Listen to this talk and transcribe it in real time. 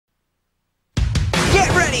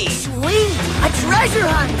treasure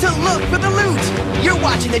hunt to look for the loot. You're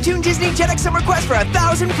watching the Toon Disney JetX Summer Quest for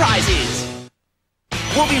 1,000 prizes.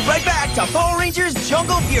 We'll be right back to Power Rangers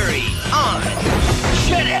Jungle Fury on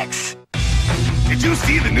JetX. Did you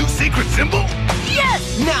see the new secret symbol?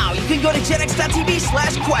 Yes! Now you can go to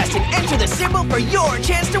jetx.tv/quest and enter the symbol for your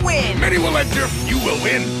chance to win. Many will enter, you will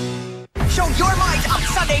win. Show your might on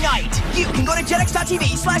Sunday night. You can go to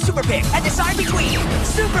jetx.tv/superpick and decide between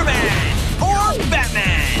Superman or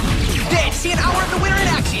Batman. Then see an hour of the winner in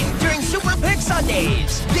action during Super Pick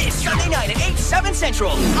Sundays. This Sunday night at 8, 7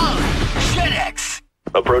 Central on JetX.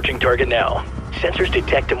 Approaching target now. Sensors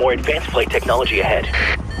detect a more advanced flight technology ahead.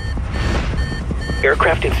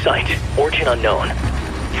 Aircraft in sight. Origin unknown.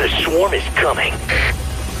 The swarm is coming.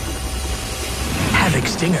 Havoc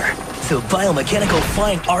Stinger, the biomechanical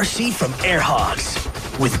flying RC from Airhogs.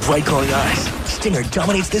 With bright glowing eyes, Stinger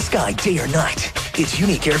dominates the sky day or night. Its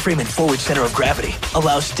unique airframe and forward center of gravity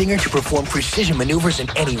allows Stinger to perform precision maneuvers in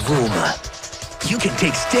any room. You can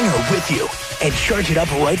take Stinger with you and charge it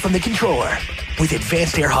up right from the controller. With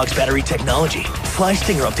advanced Airhogs battery technology, fly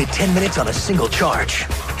Stinger up to 10 minutes on a single charge.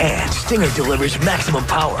 And Stinger delivers maximum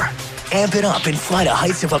power. Amp it up and fly to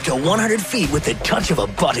heights of up to 100 feet with the touch of a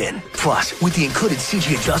button. Plus, with the included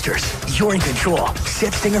CG adjusters, you're in control.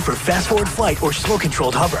 Set Stinger for fast-forward flight or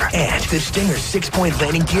slow-controlled hover. And the Stinger's 6-point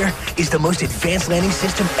landing gear is the most advanced landing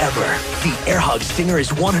system ever. The Airhog Stinger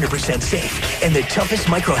is 100% safe and the toughest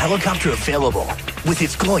micro-helicopter available. With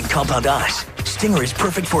its glowing compound eyes, Stinger is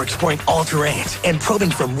perfect for exploring all terrains and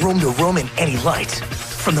probing from room to room in any light.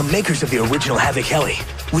 From the makers of the original Havoc Heli,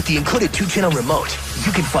 with the included 2-channel remote,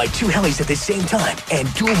 you can fly 2 helis at the same time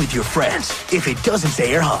and duel with your friends. If it doesn't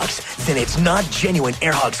say Airhogs, then it's not genuine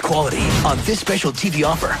Airhogs quality. On this special TV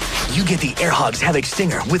offer, you get the Airhogs Havoc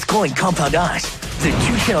Stinger with glowing compound eyes, the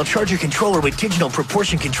 2-channel charger controller with digital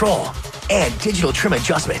proportion control, and digital trim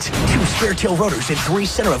adjustment, 2 spare tail rotors, and 3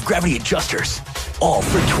 center of gravity adjusters. All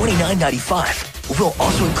for $29.95. We'll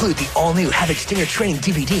also include the all-new Havoc Stinger training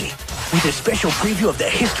DVD with a special preview of the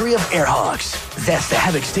history of Airhogs. That's the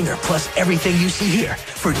Havoc Stinger plus everything you see here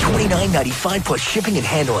for $29.95 plus shipping and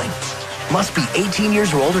handling. Must be 18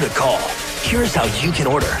 years or older to call. Here's how you can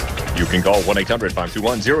order. You can call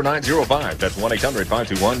 1-800-521-0905. That's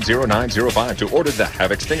 1-800-521-0905 to order the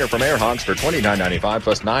Havoc Stinger from Airhogs for $29.95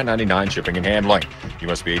 plus $9.99 shipping and handling. You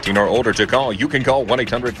must be 18 or older to call. You can call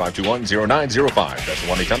 1-800-521-0905. That's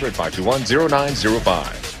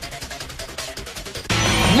 1-800-521-0905.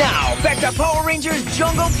 Now, back to Power Rangers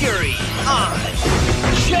Jungle Fury on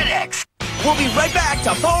JetX. We'll be right back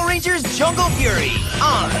to Power Rangers Jungle Fury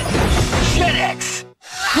on JetX.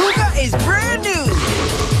 Puka is brand new.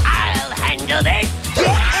 I'll handle this.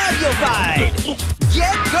 Get Amplified.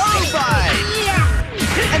 Get Go-Fied.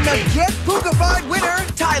 And the Get Puka-Fied winner,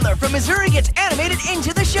 Tyler from Missouri, gets animated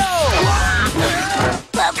into the show.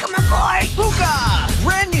 Welcome aboard. Puka,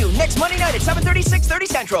 brand new next Monday night at 7:30, 6:30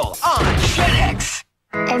 Central on JetX.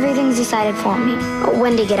 Everything's decided for me.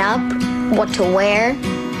 When to get up, what to wear,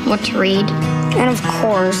 what to read, and of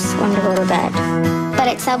course, when to go to bed. But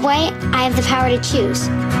at Subway, I have the power to choose,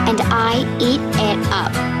 and I eat it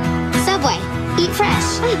up. Subway, eat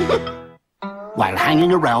fresh. While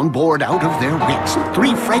hanging around bored out of their wits,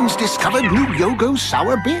 3 friends discovered new Yogo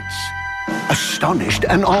Sour Bits. Astonished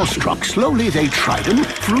and awestruck, slowly they tried 'em.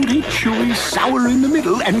 Fruity, chewy, sour in the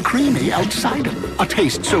middle, and creamy outside 'em. A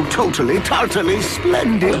taste so totally, tartally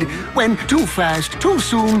splendid. When too fast, too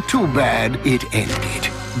soon, too bad, it ended.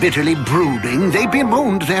 Bitterly brooding, they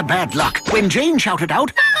bemoaned their bad luck when Jane shouted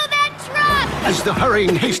out, Follow that truck! as the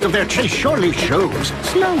hurrying haste of their chase surely shows.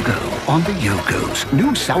 Slow go on the Yogos.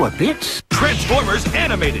 New Sour Bits. Transformers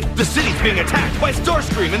animated. The city's being attacked by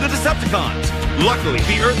Starscream and the Decepticons. Luckily,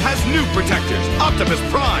 the Earth has new protectors, Optimus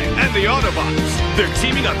Prime and the Autobots. They're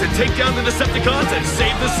teaming up to take down the Decepticons and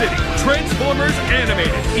save the city. Transformers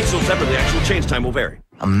animated. Each sold separately, actual change time will vary.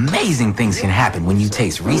 Amazing things can happen when you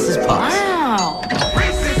taste Reese's Puffs. Wow!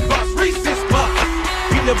 Reese's Puffs, Reese's Puffs.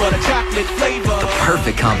 Peanut butter chocolate flavor. The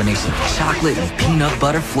perfect combination of chocolate and peanut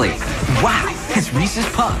butter flavor. Wow, it's Reese's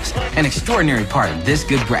Puffs, an extraordinary part of this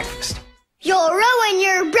good breakfast. You'll ruin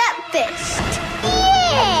your breakfast.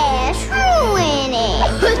 Yes, ruin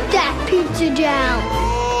it. Put that pizza down.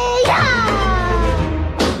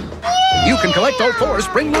 You can collect all 4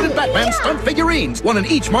 spring-loaded Batman stunt figurines, 1 in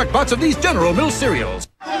each marked box of these General Mills cereals.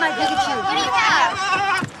 Hey, my Pikachu, what do you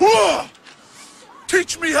have? Whoa!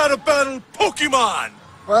 Teach me how to battle Pokemon!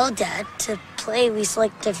 Well, Dad, to play we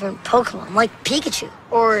select different Pokemon, like Pikachu.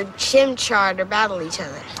 Or Chimchar to battle each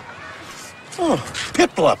other. Oh,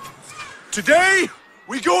 Piplup. Today,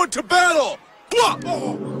 we go into battle! Oh.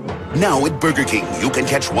 Now at Burger King, you can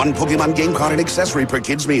catch one Pokemon game card and accessory per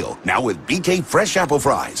kid's meal. Now with BK Fresh Apple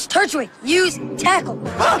Fries. Turtwig, use tackle.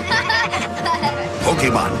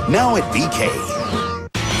 Pokemon, now at BK.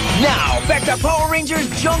 Now, back to Power Rangers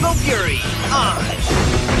Jungle Fury on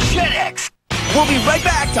JetX. We'll be right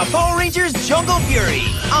back to Power Rangers Jungle Fury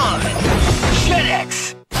on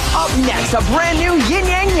JetX. Up next, a brand new Yin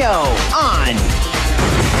Yang Yo on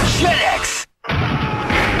JetX.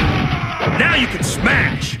 Now you can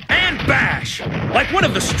smash and bash like one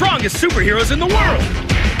of the strongest superheroes in the world.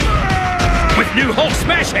 With new Hulk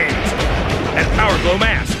Smash Hands and Power Glow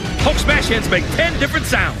Mask. Hulk Smash Hands make 10 different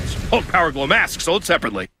sounds. Hulk Power Glow Mask sold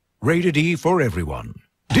separately. Rated E for everyone.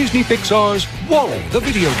 Disney Pixar's WALL-E, the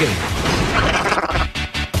video game.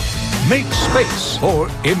 Make space for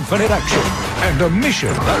infinite action and a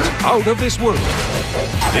mission that's out of this world.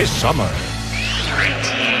 This summer.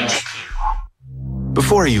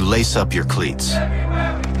 Before you lace up your cleats,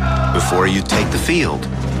 before you take the field,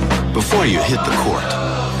 before you hit the court,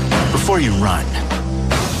 before you run,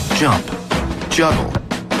 jump, juggle,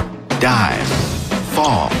 dive,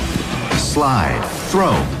 fall, slide,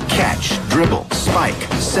 throw, catch, dribble, spike,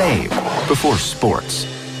 save, before sports,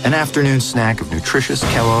 an afternoon snack of nutritious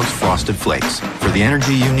Kellogg's Frosted Flakes for the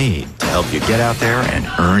energy you need to help you get out there and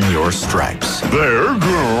earn your stripes. There,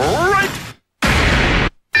 go right.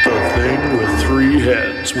 The thing with three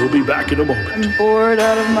heads. We'll be back in a moment. I'm bored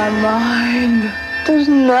out of my mind. There's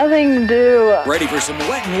nothing to do. Ready for some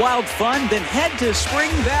wet and wild fun? Then head to Spring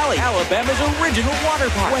Valley, Alabama's original water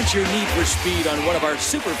park. Quench your need for speed on one of our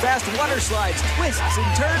super fast water slides, twists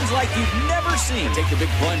and turns like you've never seen. Take the big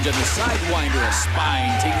plunge on the Sidewinder, a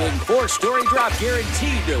spine-tingling 4-story drop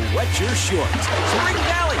guaranteed to wet your shorts. Spring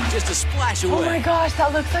Valley, just a splash away. Oh my gosh,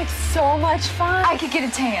 that looks like so much fun. I could get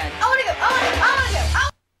a tan. I want to go.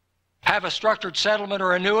 Have a structured settlement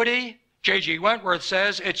or annuity? J.G. Wentworth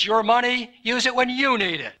says it's your money, use it when you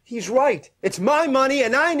need it. He's right. It's my money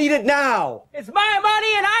and I need it now. It's my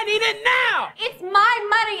money and I need it now. It's my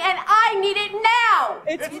money and I need it now.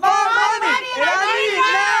 It's my money and I need it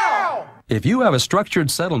now. If you have a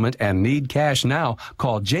structured settlement and need cash now,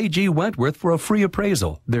 call J.G. Wentworth for a free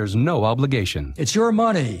appraisal. There's no obligation. It's your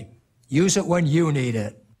money. Use it when you need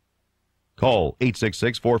it. Call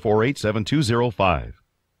 866-448-7205.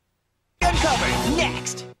 Uncovered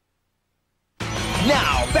next.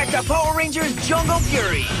 Now, back to Power Rangers Jungle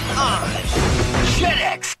Fury on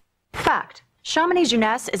JetX. Fact. Chamonix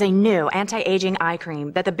Jeunesse is a new anti-aging eye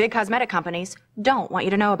cream that the big cosmetic companies don't want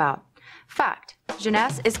you to know about. Fact.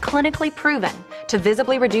 Jeunesse is clinically proven to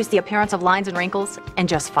visibly reduce the appearance of lines and wrinkles in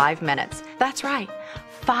just 5 minutes. That's right,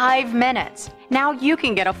 5 minutes. Now you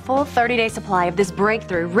can get a full 30-day supply of this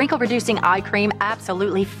breakthrough wrinkle-reducing eye cream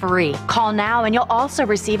absolutely free. Call now and you'll also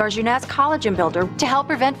receive our Jeunesse Collagen Builder to help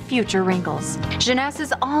prevent future wrinkles. Jeunesse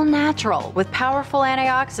is all natural with powerful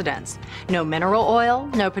antioxidants. No mineral oil,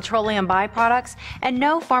 no petroleum byproducts, and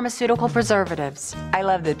no pharmaceutical preservatives. I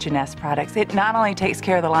love the Jeunesse products. It not only takes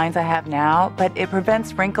care of the lines I have now, but it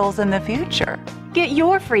prevents wrinkles in the future. Get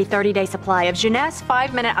your free 30-day supply of Jeunesse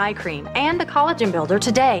 5-Minute Eye Cream and the Collagen Builder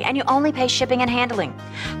today, and you only pay shipping and handling.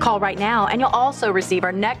 Call right now, and you'll also receive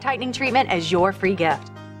our neck tightening treatment as your free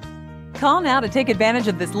gift. Call now to take advantage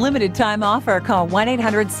of this limited time offer. Call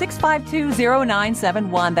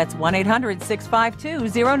 1-800-652-0971. That's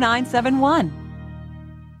 1-800-652-0971.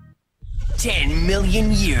 10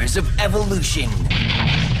 million years of evolution.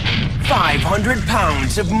 500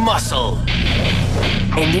 pounds of muscle.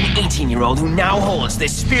 And an 18-year-old who now holds the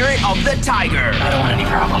spirit of the tiger. I don't want any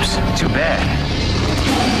problems. Too bad.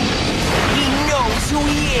 He knows who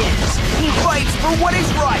he is. He fights for what is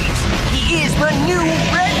right. He is the new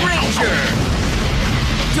Red Ranger.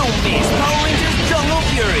 Don't miss Power Rangers Jungle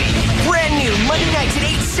Fury. Brand new Monday nights at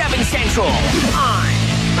 8/7 Central on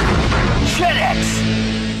JetX.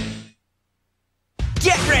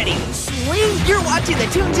 Get ready, sweet! You're watching the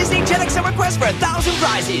Toon Disney JetX Summer Quest for 1,000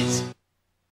 prizes.